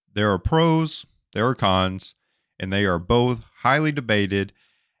There are pros, there are cons, and they are both highly debated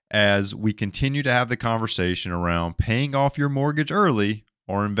as we continue to have the conversation around paying off your mortgage early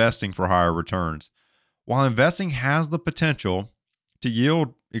or investing for higher returns. While investing has the potential to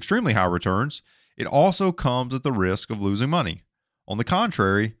yield extremely high returns, it also comes at the risk of losing money. On the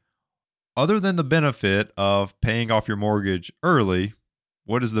contrary, other than the benefit of paying off your mortgage early,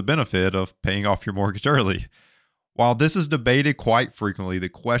 what is the benefit of paying off your mortgage early? While this is debated quite frequently, the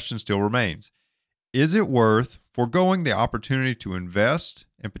question still remains: is it worth foregoing the opportunity to invest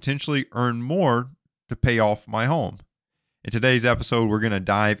and potentially earn more to pay off my home? In today's episode, we're going to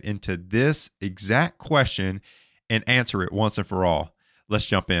dive into this exact question and answer it once and for all. Let's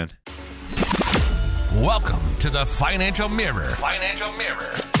jump in. Welcome to the Financial Mirror.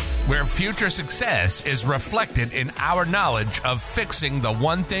 Where future success is reflected in our knowledge of fixing the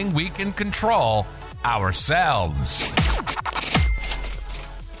one thing we can control, ourselves.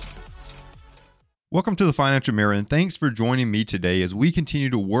 Welcome to the Financial Mirror, and thanks for joining me today as we continue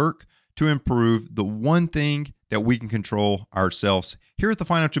to work to improve the one thing that we can control, ourselves. Here at the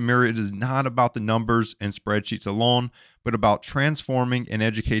Financial Mirror, it is not about the numbers and spreadsheets alone, but about transforming and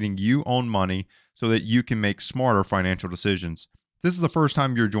educating you on money so that you can make smarter financial decisions. If this is the first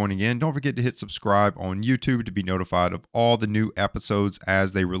time you're joining in, don't forget to hit subscribe on YouTube to be notified of all the new episodes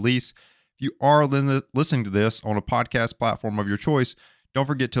as they release. If you are listening to this on a podcast platform of your choice, don't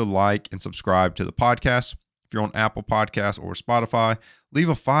forget to like and subscribe to the podcast. If you're on Apple Podcasts or Spotify, leave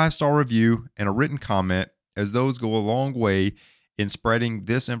a 5-star review and a written comment, as those go a long way in spreading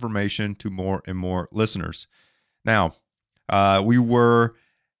this information to more and more listeners. Now, we were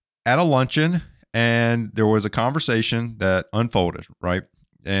at a luncheon and there was a conversation that unfolded, right?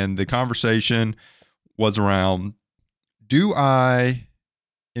 And the conversation was around, do I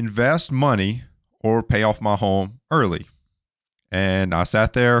invest money or pay off my home early? And I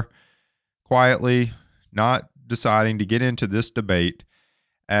sat there quietly, not deciding to get into this debate,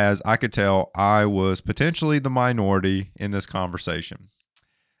 as I could tell I was potentially the minority in this conversation.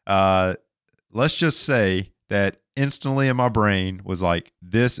 Let's just say that instantly in my brain was like,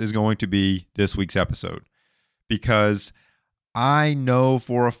 this is going to be this week's episode, because I know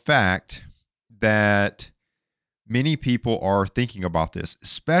for a fact that many people are thinking about this,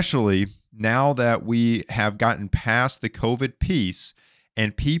 especially now that we have gotten past the COVID piece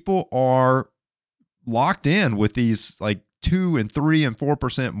and people are locked in with these like 2 and 3 and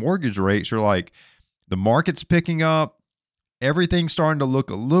 4% mortgage rates. You're like, the market's picking up, everything's starting to look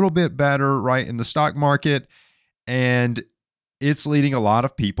a little bit better, right, in the stock market. And it's leading a lot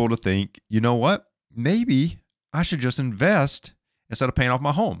of people to think, you know what, maybe I should just invest instead of paying off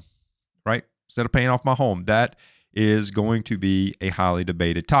my home, right? Instead of paying off my home. That is going to be a highly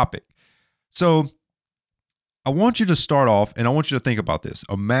debated topic. So I want you to start off and I want you to think about this.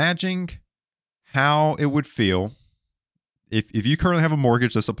 Imagine how it would feel if you currently have a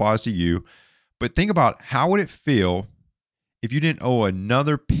mortgage that applies to you, but think about how would it feel if you didn't owe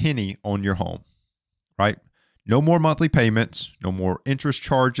another penny on your home, right? No more monthly payments, no more interest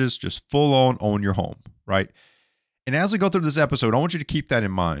charges, just full on own your home, right? And as we go through this episode, I want you to keep that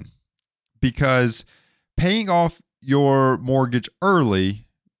in mind, because paying off your mortgage early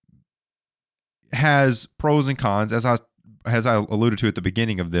has pros and cons. As I alluded to at the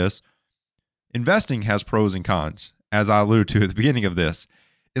beginning of this, investing has pros and cons, as I alluded to at the beginning of this.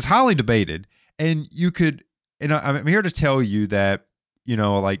 It's highly debated. And I'm here to tell you that,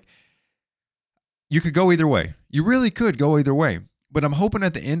 like, you could go either way. You really could go either way. But I'm hoping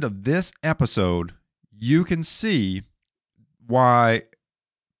at the end of this episode, you can see why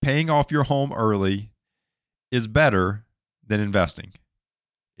paying off your home early is better than investing.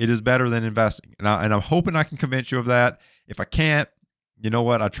 It is better than investing. And I'm hoping I can convince you of that. If I can't, you know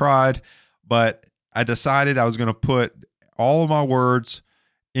what? I tried, but I decided I was going to put all of my words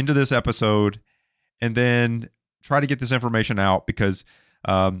into this episode and then try to get this information out, because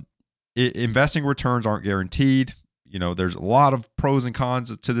investing returns aren't guaranteed. There's a lot of pros and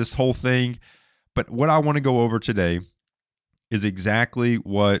cons to this whole thing. But what I want to go over today is exactly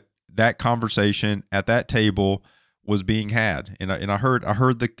what that conversation at that table was being had. And I heard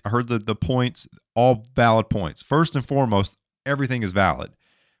the points, all valid points. First and foremost, everything is valid.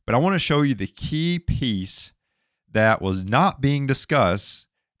 But I want to show you the key piece that was not being discussed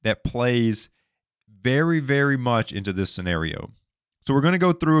that plays very, very much into this scenario. So we're going to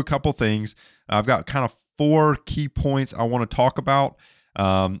go through a couple things. I've got kind of 4 key points I want to talk about.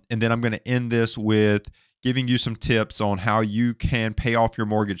 And then I'm going to end this with giving you some tips on how you can pay off your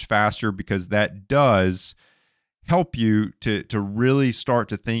mortgage faster, because that does help you to really start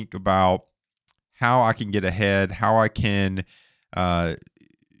to think about how I can get ahead, how I can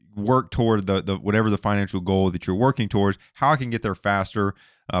work toward the whatever the financial goal that you're working towards, how I can get there faster,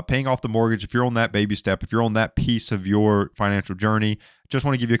 paying off the mortgage. If you're on that baby step, if you're on that piece of your financial journey, just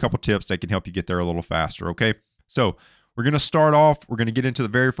want to give you a couple tips that can help you get there a little faster. Okay. So we're going to start off, we're going to get into the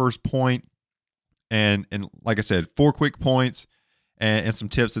very first point. And like I said, 4 quick points and some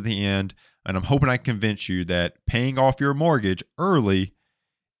tips at the end. And I'm hoping I can convince you that paying off your mortgage early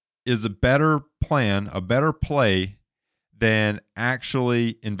is a better plan, a better play than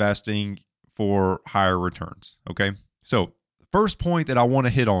actually investing for higher returns. Okay. So the first point that I want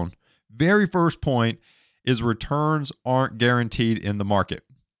to hit on, very first point, is returns aren't guaranteed in the market.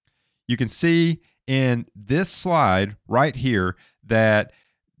 You can see in this slide right here that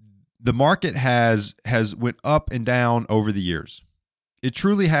the market has went up and down over the years. It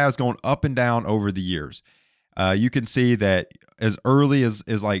truly has gone up and down over the years. You can see that as early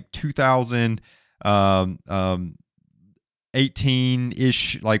as like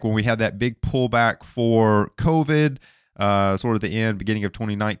 2018-ish, like when we had that big pullback for COVID, sort of the end, beginning of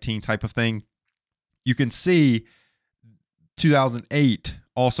 2019 type of thing. You can see 2008,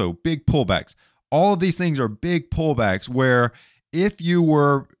 also big pullbacks. All of these things are big pullbacks where if you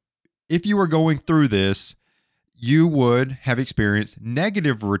were going through this, you would have experienced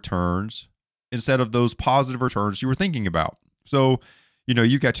negative returns instead of those positive returns you were thinking about. So,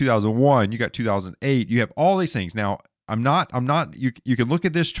 you got 2001, you got 2008, you have all these things. Now, you can look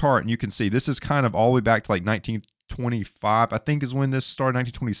at this chart and you can see this is kind of all the way back to like 1925, I think is when this started,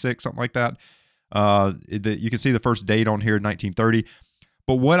 1926, something like that. You can see the first date on here, 1930.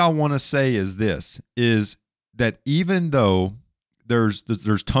 But what I want to say is this, is that even though there's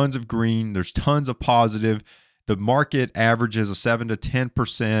tons of green, there's tons of positive, the market averages a 7 to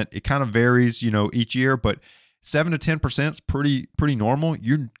 10%. It kind of varies, each year, but 7 to 10% is pretty normal.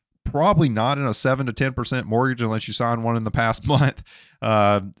 You're probably not in a 7 to 10% mortgage unless you signed one in the past month.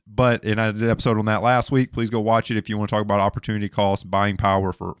 And I did an episode on that last week. Please go watch it if you want to talk about opportunity cost, buying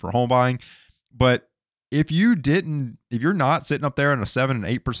power for home buying. But if you're not sitting up there in a 7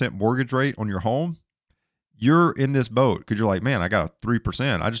 and 8% mortgage rate on your home, you're in this boat because you're like, man, I got a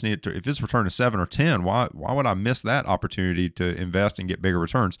 3%. I just need to, if it's return to 7 or 10, why would I miss that opportunity to invest and get bigger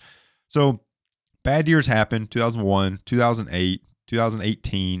returns? So bad years happen, 2001, 2008,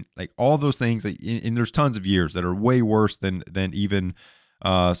 2018, like all those things. And there's tons of years that are way worse than even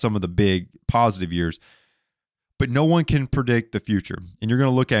some of the big positive years. But no one can predict the future. And you're going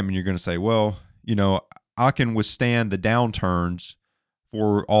to look at me and you're going to say, well, I can withstand the downturns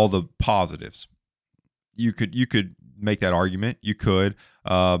for all the positives. You could make that argument. You could,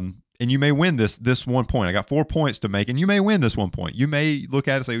 and you may win this 1 point. I got 4 points to make, and you may win this 1 point. You may look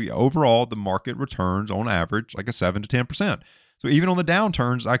at it and say, overall, the market returns on average like a 7 to 10%. So even on the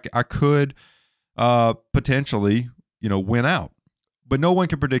downturns, I could potentially, win out. But no one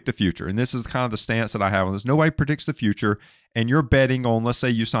can predict the future, and this is kind of the stance that I have on this. Nobody predicts the future, and you're betting on, let's say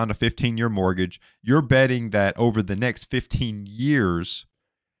you signed a 15-year mortgage. You're betting that over the next 15 years,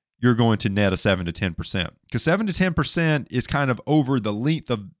 you're going to net a 7 to 10%. Because 7 to 10% is kind of over the length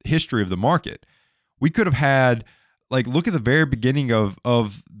of history of the market. We could have had, like, look at the very beginning of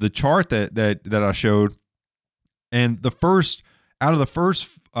the chart that I showed, and out of the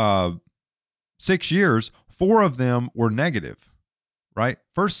first 6 years, 4 of them were negative. Right?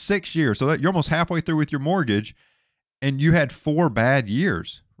 First 6 years. So that you're almost halfway through with your mortgage and you had 4 bad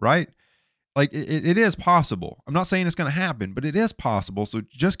years, right? Like it is possible. I'm not saying it's going to happen, but it is possible. So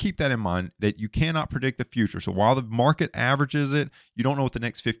just keep that in mind that you cannot predict the future. So while the market averages it, you don't know what the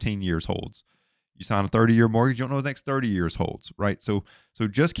next 15 years holds. You sign a 30-year mortgage, you don't know what the next 30 years holds, right? So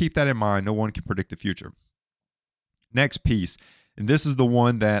just keep that in mind. No one can predict the future. Next piece, and this is the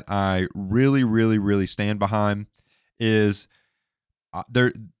one that I really, really, really stand behind, is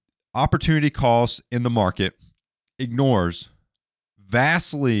their opportunity costs in the market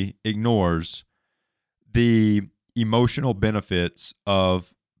vastly ignores the emotional benefits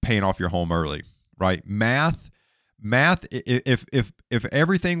of paying off your home early, right? Math, if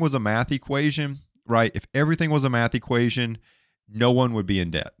everything was a math equation, right? If everything was a math equation, no one would be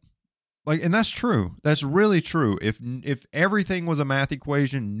in debt. Like, and that's true. That's really true. If everything was a math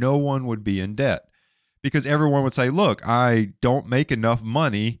equation, no one would be in debt. Because everyone would say, look, I don't make enough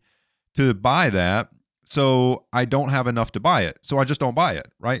money to buy that, so I don't have enough to buy it. So I just don't buy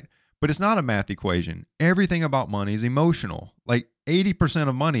it, right? But it's not a math equation. Everything about money is emotional. Like 80%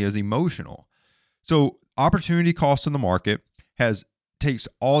 of money is emotional. So opportunity cost in the market takes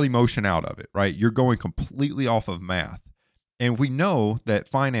all emotion out of it, right? You're going completely off of math. And we know that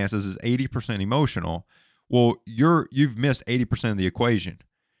finances is 80% emotional. Well, you've missed 80% of the equation.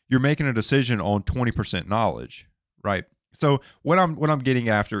 You're making a decision on 20% knowledge, right? So what I'm getting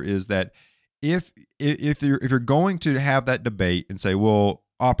after is that if you're going to have that debate and say, well,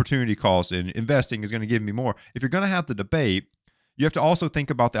 opportunity cost and investing is going to give me more. If you're going to have the debate, you have to also think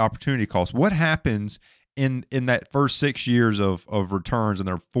about the opportunity cost. What happens in that first 6 years of returns, and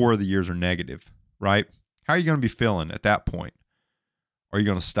there 4 of the years are negative, right? How are you going to be feeling at that point? Are you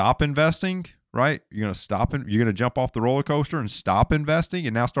going to stop investing? Right? You're going to you're going to jump off the roller coaster and stop investing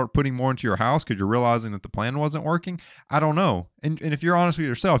and now start putting more into your house because you're realizing that the plan wasn't working. I don't know. And if you're honest with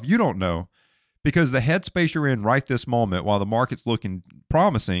yourself, you don't know, because the headspace you're in right this moment while the market's looking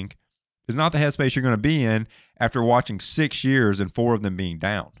promising is not the headspace you're going to be in after watching 6 years and 4 of them being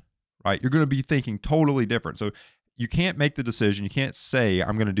down, right? You're going to be thinking totally different. So you can't make the decision. You can't say,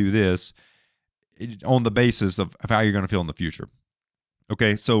 I'm going to do this on the basis of how you're going to feel in the future.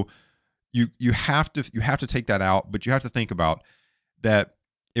 Okay. So you have to take that out, but you have to think about that.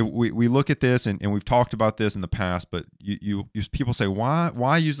 We look at this and we've talked about this in the past, but you people say,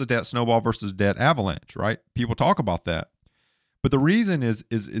 why use the debt snowball versus debt avalanche, right? People talk about that, but the reason is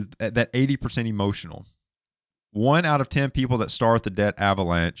that 80% emotional. 1 out of 10 people that start the debt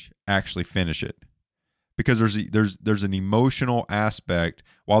avalanche actually finish it, because there's an emotional aspect.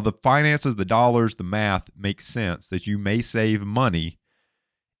 While the finances, the dollars, the math makes sense that you may save money,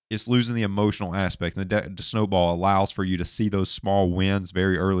 it's losing the emotional aspect. And the snowball allows for you to see those small wins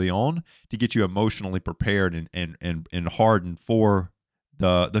very early on to get you emotionally prepared and hardened for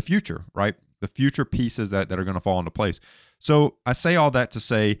the future, right? The future pieces that are going to fall into place. So I say all that to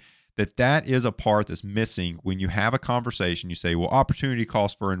say that is a part that's missing when you have a conversation. You say, well, opportunity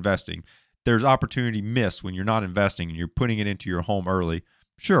cost for investing. There's opportunity missed when you're not investing and you're putting it into your home early.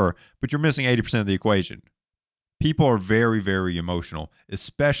 Sure, but you're missing 80% of the equation. People are very, very emotional,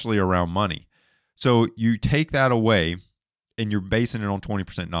 especially around money. So you take that away and you're basing it on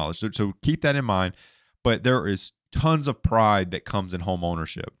 20% knowledge. So keep that in mind. But there is tons of pride that comes in home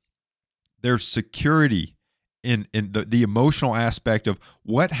ownership. There's security in the emotional aspect of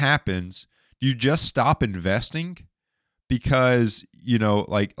what happens. Do you just stop investing because,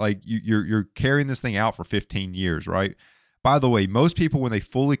 you're carrying this thing out for 15 years, right? By the way, most people, when they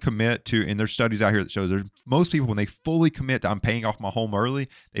fully commit to, and there's studies out here that shows most people, when they fully commit to, I'm paying off my home early,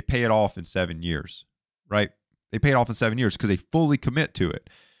 they pay it off in 7 years, right? They pay it off in 7 years because they fully commit to it.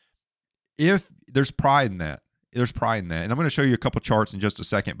 If there's pride in that, and I'm going to show you a couple charts in just a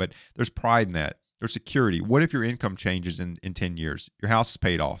second, but there's pride in that. There's security. What if your income changes in 10 years? Your house is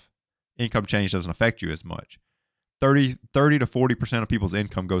paid off. Income change doesn't affect you as much. 30 to 40% of people's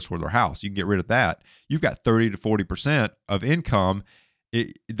income goes toward their house. You can get rid of that. You've got 30 to 40% of income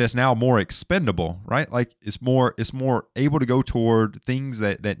that's now more expendable, right? Like it's more able to go toward things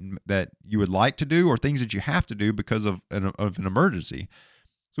that you would like to do or things that you have to do because of an emergency.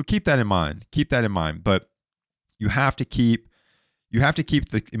 So keep that in mind. But you have to keep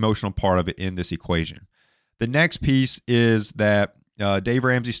the emotional part of it in this equation. The next piece is that Dave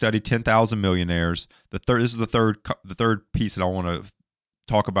Ramsey studied 10,000 millionaires. This is the third piece that I want to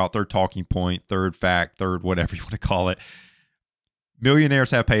talk about, third talking point, third fact, third whatever you want to call it. Millionaires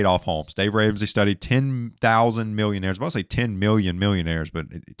have paid off homes. Dave Ramsey studied 10,000 millionaires. I want to say 10 million millionaires, but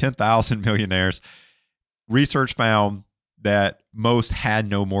 10,000 millionaires. Research found that most had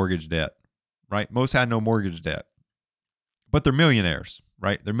no mortgage debt, right? Most had no mortgage debt, but they're millionaires,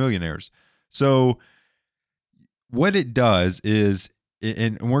 right? They're millionaires. So what it does is,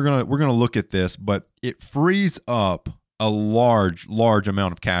 and we're gonna look at this, but it frees up a large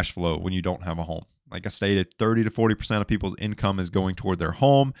amount of cash flow when you don't have a home. Like I stated, 30 to 40% of people's income is going toward their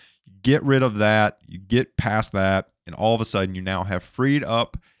home. You get rid of that, you get past that, and all of a sudden you now have freed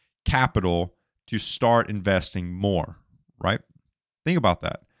up capital to start investing more, right? Think about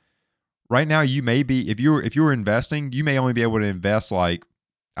that. Right now, you may be, if you were investing, you may only be able to invest like,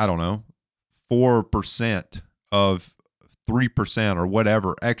 I don't know, 4% of 3% or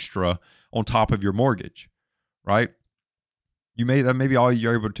whatever extra on top of your mortgage, right? That may be all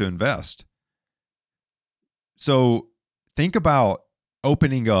you're able to invest. So think about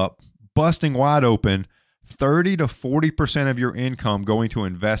opening up, busting wide open, 30 to 40% of your income going to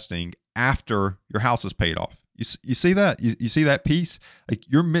investing after your house is paid off. You see that? You see that piece? Like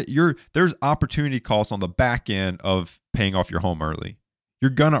there's opportunity costs on the back end of paying off your home early. You're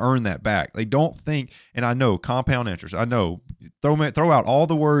going to earn that back. Like, don't think, and I know compound interest. I know, throw out all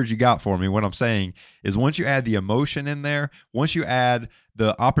the words you got for me. What I'm saying is once you add the emotion in there, once you add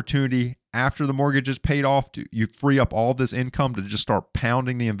the opportunity after the mortgage is paid off, you free up all this income to just start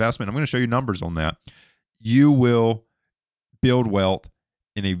pounding the investment. I'm going to show you numbers on that. You will build wealth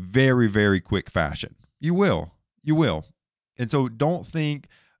in a very, very quick fashion. You will. And so don't think,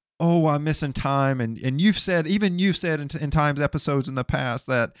 oh, I'm missing time. And you've said in Times episodes in the past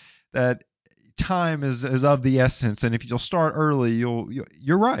that time is of the essence. And if you'll start early,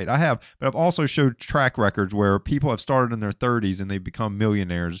 you're right. I have, but I've also showed track records where people have started in their 30s and they become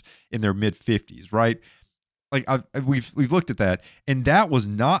millionaires in their mid 50s, right? Like we've looked at that, and that was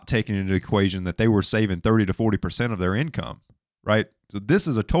not taken into the equation that they were saving 30 to 40% of their income, right? So this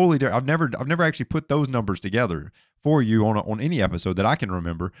is a totally different. I've never actually put those numbers together for you on any episode that I can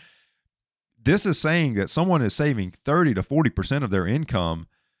remember. This is saying that someone is saving 30 to 40% of their income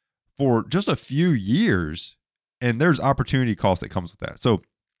for just a few years, and there's opportunity cost that comes with that. So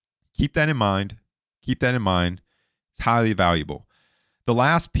keep that in mind. Keep that in mind. It's highly valuable. The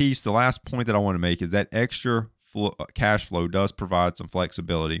last point that I want to make is that extra cash flow does provide some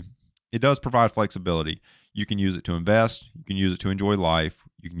flexibility. It does provide flexibility. You can use it to invest. You can use it to enjoy life.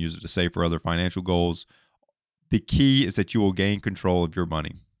 You can use it to save for other financial goals. The key is that you will gain control of your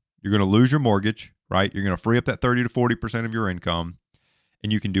money. You're going to lose your mortgage, right? You're going to free up that 30 to 40% of your income,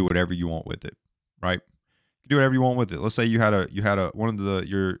 and you can do whatever you want with it, right? You can do whatever you want with it. Let's say you had one of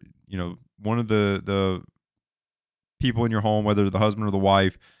the people in your home, whether the husband or the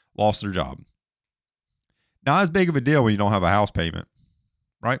wife, lost their job. Not as big of a deal when you don't have a house payment,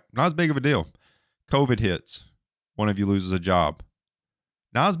 right? Not as big of a deal. COVID hits, one of you loses a job.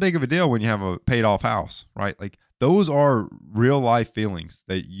 Not as big of a deal when you have a paid off house, right? Like those are real life feelings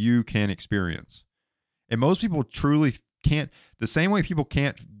that you can experience. And most people truly can't, the same way people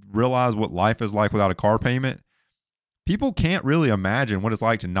can't realize what life is like without a car payment, people can't really imagine what it's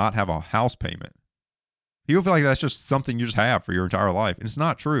like to not have a house payment. People feel like that's just something you just have for your entire life. And it's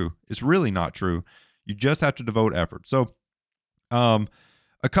not true. It's really not true. You just have to devote effort. So a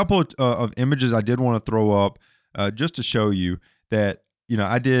couple of images I did want to throw up just to show you that,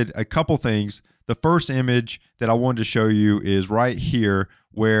 I did a couple things. The first image that I wanted to show you is right here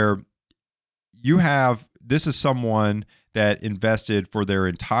where this is someone that invested for their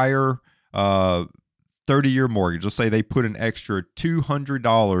entire 30-year mortgage. Let's say they put an extra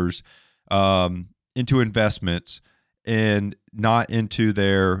 $200 into investments and not into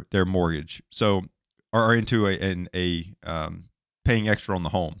their mortgage. So, or into a paying extra on the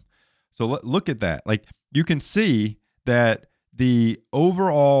home. So look at that. Like you can see that the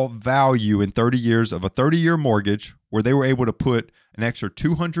overall value in 30 years of a 30-year mortgage, where they were able to put an extra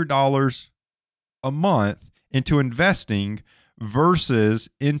 $200 a month into investing versus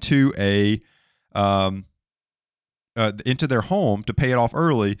into into their home to pay it off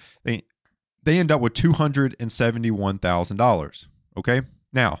early, they end up with $271,000. Okay.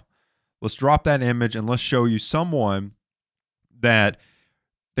 Now let's drop that image and let's show you someone that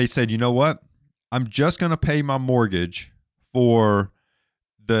they said, you know what? I'm just going to pay my mortgage for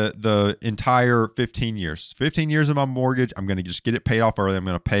the entire 15 years. 15 years of my mortgage, I'm going to just get it paid off early. I'm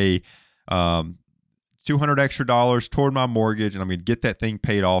going to pay $200 extra toward my mortgage, and I'm going to get that thing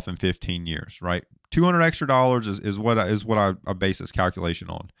paid off in 15 years, right? $200 extra is what I base this calculation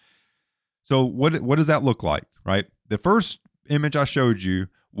on. So what does that look like, right? The first image I showed you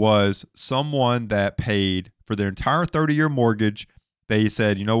was someone that paid for their entire 30-year mortgage. They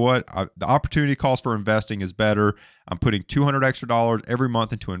said, you know what? The opportunity cost for investing is better. I'm putting $200 extra every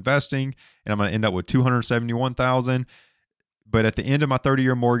month into investing, and I'm going to end up with $271,000. But at the end of my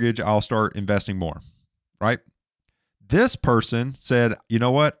 30-year mortgage, I'll start investing more, right? This person said, you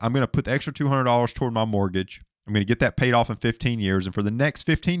know what? I'm going to put the extra $200 toward my mortgage. I'm going to get that paid off in 15 years. And for the next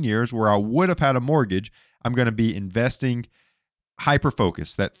 15 years where I would have had a mortgage, I'm going to be investing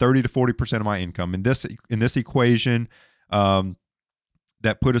hyper-focused, that 30 to 40% of my income. In this equation,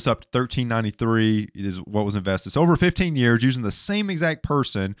 that put us up to $1,393 is what was invested. So over 15 years, using the same exact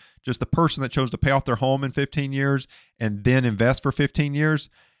person, just the person that chose to pay off their home in 15 years and then invest for 15 years,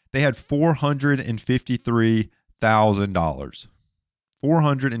 they had $453,000.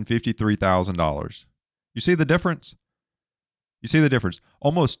 $453,000. You see the difference? You see the difference?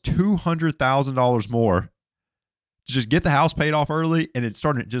 Almost $200,000 more to just get the house paid off early, and it's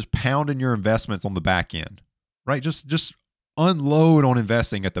starting to just pounding your investments on the back end, right? Just unload on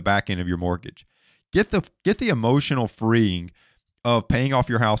investing at the back end of your mortgage. Get the emotional freeing of paying off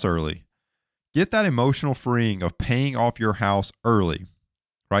your house early. Get that emotional freeing of paying off your house early,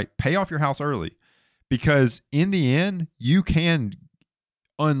 right? Pay off your house early, because in the end, you can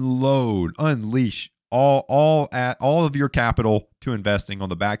unleash all of your capital to investing on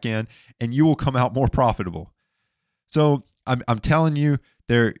the back end, and you will come out more profitable. So I'm telling you,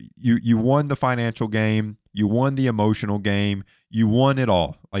 you won the financial game, you won the emotional game, you won it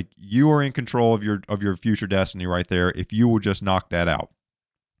all. Like, you are in control of your future destiny right there. If you will just knock that out,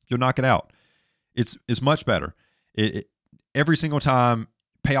 you'll knock it out. It's much better. Every single time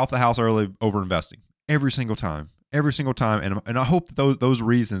pay off the house early over investing every single time. And I hope that those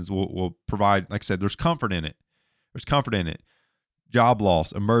reasons will provide, like I said, there's comfort in it. Job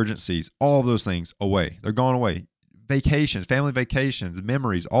loss, emergencies, all of those things away. They're going away. Vacations, family vacations,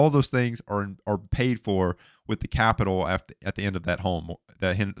 memories, all of those things are paid for with the capital at the end of that home,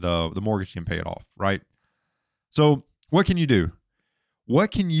 the mortgage can pay it off, right? So what can you do?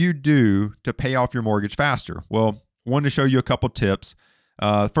 What can you do to pay off your mortgage faster? Well, I wanted to show you a couple tips.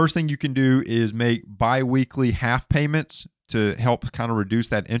 First thing you can do is make bi-weekly half payments to help kind of reduce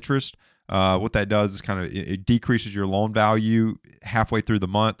that interest. What that does is kind of it decreases your loan value halfway through the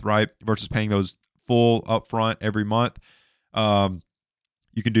month, right? Versus paying those full upfront every month.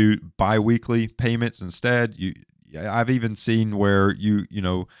 You can do bi-weekly payments instead. I've even seen where you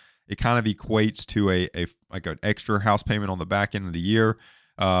know it kind of equates to a like an extra house payment on the back end of the year.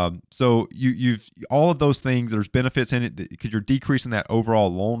 So you've all of those things. There's benefits in it because you're decreasing that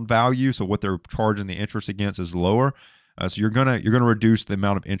overall loan value. So what they're charging the interest against is lower. So you're gonna reduce the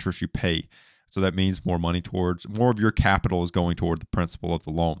amount of interest you pay. So that means more of your capital is going toward the principal of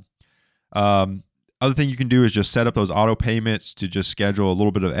the loan. Other thing you can do is just set up those auto payments to just schedule a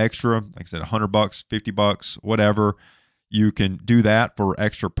little bit of extra, like I said, $100, $50, whatever. You can do that for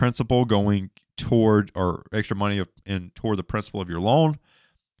extra principal going toward or extra money toward the principal of your loan.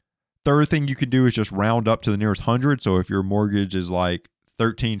 Third thing you can do is just round up to the nearest 100. So if your mortgage is like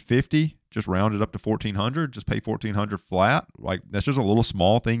 $1,350, just round it up to $1,400. Just pay $1,400 flat. Like that's just a little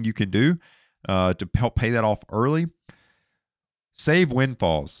small thing you can do to help pay that off early. Save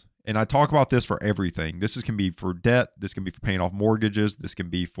windfalls. And I talk about this for everything. This can be for debt. This can be for paying off mortgages. This can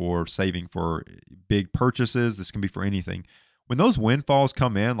be for saving for big purchases. This can be for anything. When those windfalls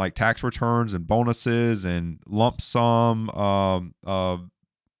come in, like tax returns and bonuses and lump sum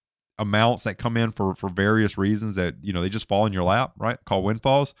amounts that come in for various reasons that, they just fall in your lap, right? Called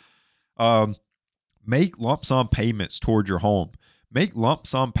windfalls. Make lump sum payments toward your home. Make lump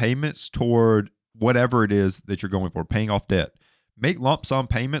sum payments toward whatever it is that you're going for, paying off debt. Make lump sum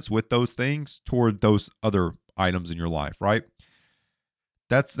payments with those things toward those other items in your life, right?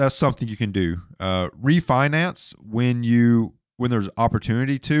 That's something you can do. Refinance when there's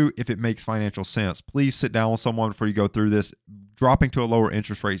opportunity to, if it makes financial sense. Please sit down with someone before you go through this. Dropping to a lower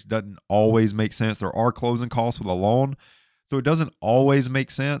interest rate doesn't always make sense. There are closing costs with a loan, so it doesn't always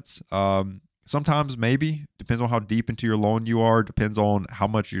make sense. Sometimes maybe, depends on how deep into your loan you are, depends on how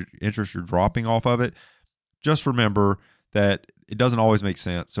much interest you're dropping off of it. Just remember that it doesn't always make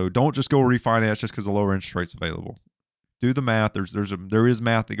sense. So don't just go refinance just because the lower interest rate's available. Do the math. There is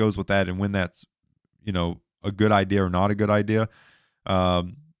math that goes with that, and when that's a good idea or not a good idea.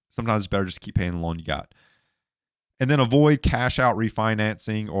 Sometimes it's better just to keep paying the loan you got. And then avoid cash out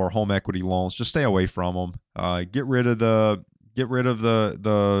refinancing or home equity loans. Just stay away from them. Get rid of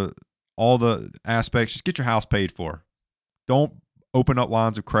all the aspects. Just get your house paid for. Don't open up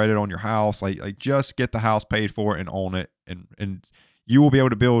lines of credit on your house. Like just get the house paid for and own it. And you will be able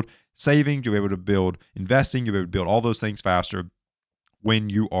to build savings. You'll be able to build investing. You'll be able to build all those things faster when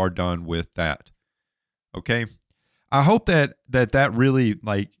you are done with that. Okay. I hope that really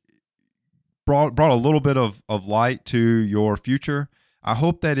brought a little bit of light to your future. I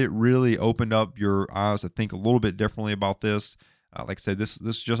hope that it really opened up your eyes to think a little bit differently about this. Like I said, this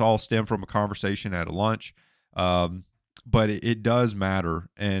just all stemmed from a conversation at a lunch. But it does matter.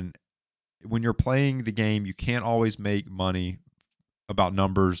 And when you're playing the game, you can't always make money about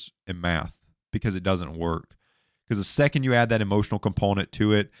numbers and math because it doesn't work. Because the second you add that emotional component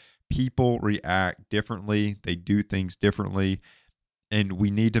to it, people react differently. They do things differently. And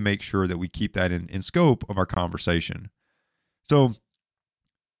we need to make sure that we keep that in scope of our conversation. So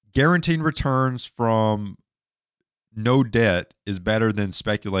guaranteed returns from no debt is better than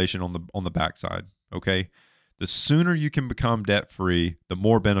speculation on the backside. Okay. The sooner you can become debt free, the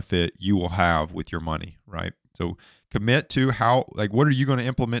more benefit you will have with your money, right? So commit to what are you going to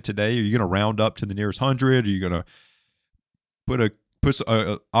implement today? Are you going to round up to the nearest 100? Are you going to put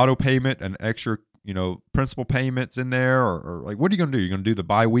a auto payment and extra, principal payments in there, or what are you going to do? You're going to do the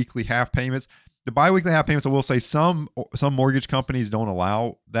bi-weekly half payments. The bi-weekly half payments, I will say some mortgage companies don't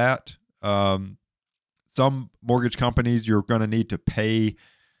allow that. Some mortgage companies, you're going to need to pay.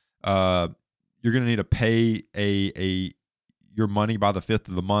 You're going to need to pay your money by the 5th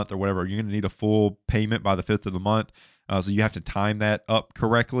of the month or whatever. You're going to need a full payment by the 5th of the month. So you have to time that up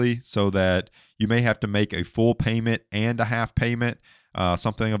correctly so that you may have to make a full payment and a half payment,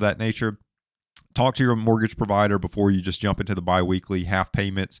 something of that nature. Talk to your mortgage provider before you just jump into the bi-weekly half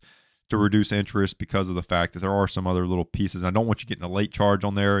payments to reduce interest because of the fact that there are some other little pieces. I don't want you getting a late charge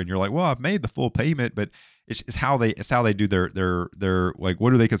on there and you're like, well, I've made the full payment, but it's how they do their like,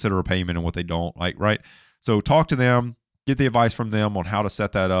 what do they consider a payment and what they don't, like, right? So talk to them, get the advice from them on how to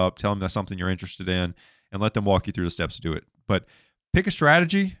set that up, tell them that's something you're interested in, and let them walk you through the steps to do it. But pick a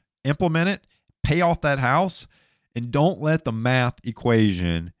strategy, implement it, pay off that house, and don't let the math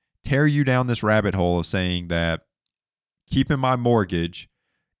equation tear you down this rabbit hole of saying that keeping my mortgage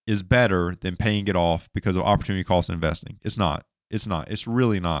is better than paying it off because of opportunity cost investing. It's not. It's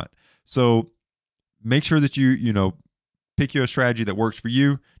really not. So make sure that you pick you a strategy that works for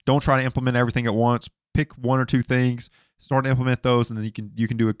you. Don't try to implement everything at once. Pick one or two things, start to implement those, and then you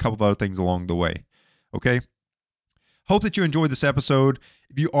can do a couple of other things along the way. Okay? Hope that you enjoyed this episode.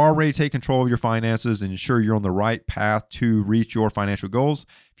 If you are ready to take control of your finances and ensure you're on the right path to reach your financial goals,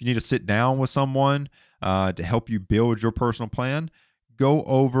 if you need to sit down with someone to help you build your personal plan, go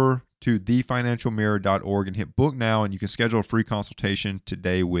over to thefinancialmirror.org and hit book now, and you can schedule a free consultation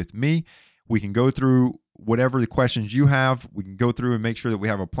today with me. We can go through whatever the questions you have. We can go through and make sure that we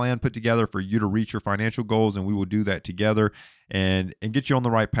have a plan put together for you to reach your financial goals, and we will do that together and get you on the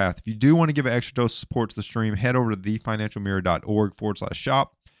right path. If you do want to give an extra dose of support to the stream, head over to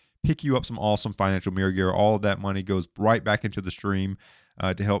thefinancialmirror.org/shop. Pick you up some awesome Financial Mirror gear. All of that money goes right back into the stream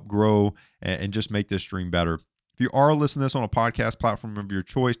to help grow and just make this stream better. If you are listening to this on a podcast platform of your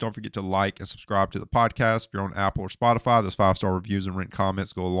choice, don't forget to like and subscribe to the podcast. If you're on Apple or Spotify, those 5-star reviews and written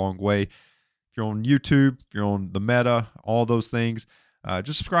comments go a long way. If you're on YouTube, if you're on the Meta, all those things,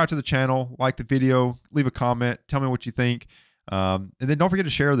 just subscribe to the channel, like the video, leave a comment, tell me what you think. And then don't forget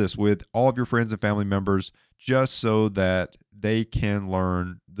to share this with all of your friends and family members just so that they can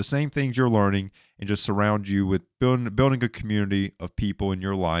learn the same things you're learning and just surround you with building a community of people in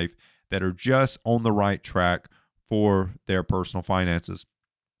your life that are just on the right track for their personal finances.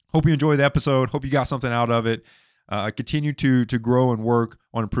 Hope you enjoyed the episode. Hope you got something out of it. Continue to grow and work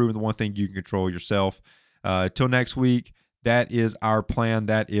on improving the one thing you can control yourself. Till next week, that is our plan.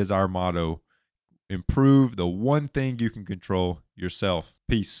 That is our motto. Improve the one thing you can control yourself.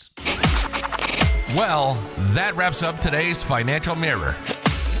 Peace. Well, that wraps up today's Financial Mirror.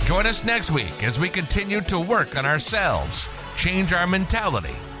 Join us next week as we continue to work on ourselves, change our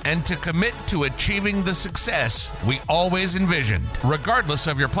mentality, and to commit to achieving the success we always envisioned. Regardless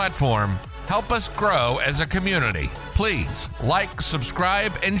of your platform, help us grow as a community. Please like,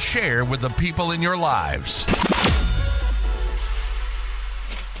 subscribe, and share with the people in your lives.